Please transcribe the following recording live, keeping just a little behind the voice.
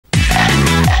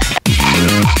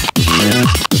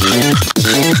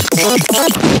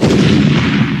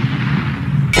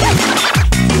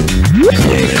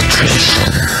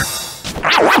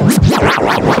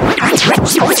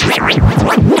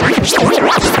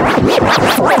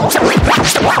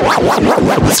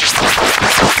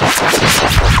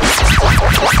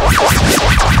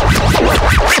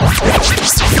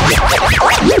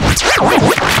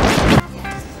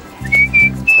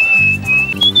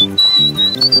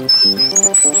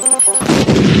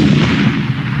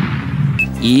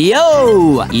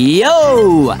Yo!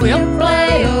 Yo!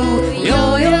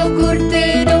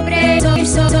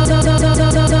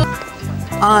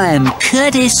 I'm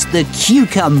Curtis the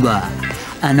Cucumber,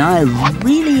 and I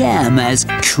really am as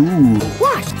cool.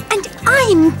 What? And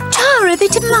I'm Tara the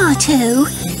Tomato.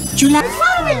 Do you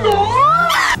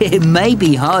like... It may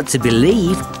be hard to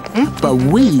believe, but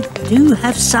we do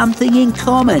have something in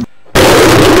common.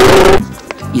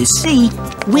 You see,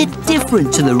 we're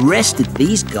different to the rest of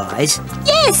these guys.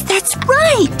 Yes, that's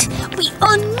right. We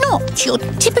are not your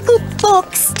typical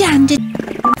bog standard.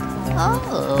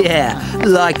 Oh. Yeah,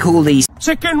 like all these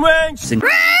chicken wings and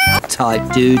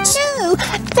type dudes. No,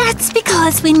 that's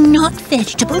because we're not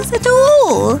vegetables at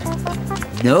all.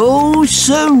 No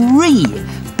siree.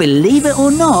 Believe it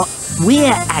or not,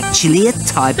 we're actually a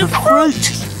type of fruit.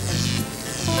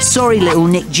 Sorry, little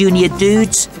Nick Jr.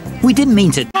 dudes. We didn't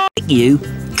mean to you.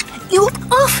 You'll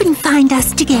often find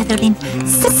us together in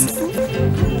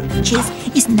sandwiches.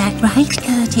 Isn't that right,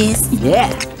 Curtis?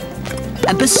 Yeah.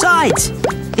 And besides,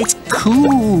 it's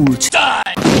cool.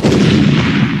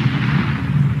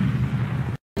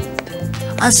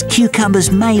 Us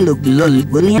cucumbers may look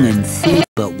woolly and thick,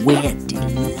 but we're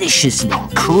deliciously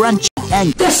crunchy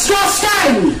and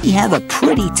disgusting. We have a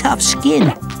pretty tough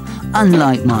skin,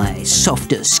 unlike my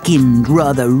softer skinned,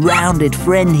 rather rounded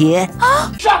friend here.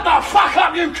 Shut the fuck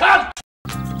up, you cunt!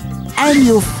 And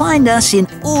you'll find us in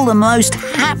all the most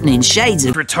happening shades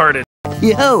of retarded.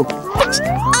 Yo!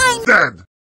 I'm Dead!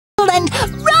 and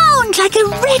round like a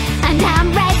red... And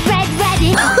I'm red.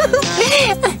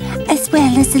 as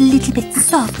well as a little bit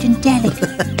soft and delicate.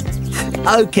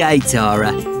 Okay,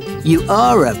 Tara. You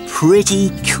are a pretty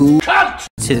cool Cunt!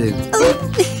 too.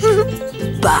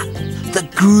 But the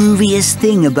grooviest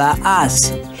thing about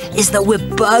us is that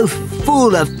we're both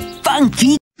full of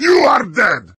funky... You are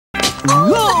dead!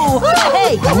 Whoa!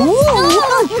 Hey!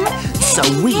 Whoa.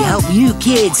 So we help you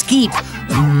kids keep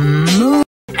moving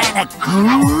and a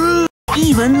groove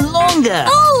even longer.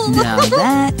 Now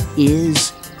that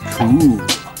is cool.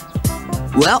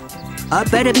 Well, I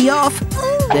better be off.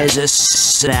 There's a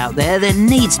s out there that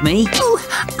needs me. Oh,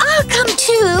 I'll come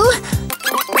too.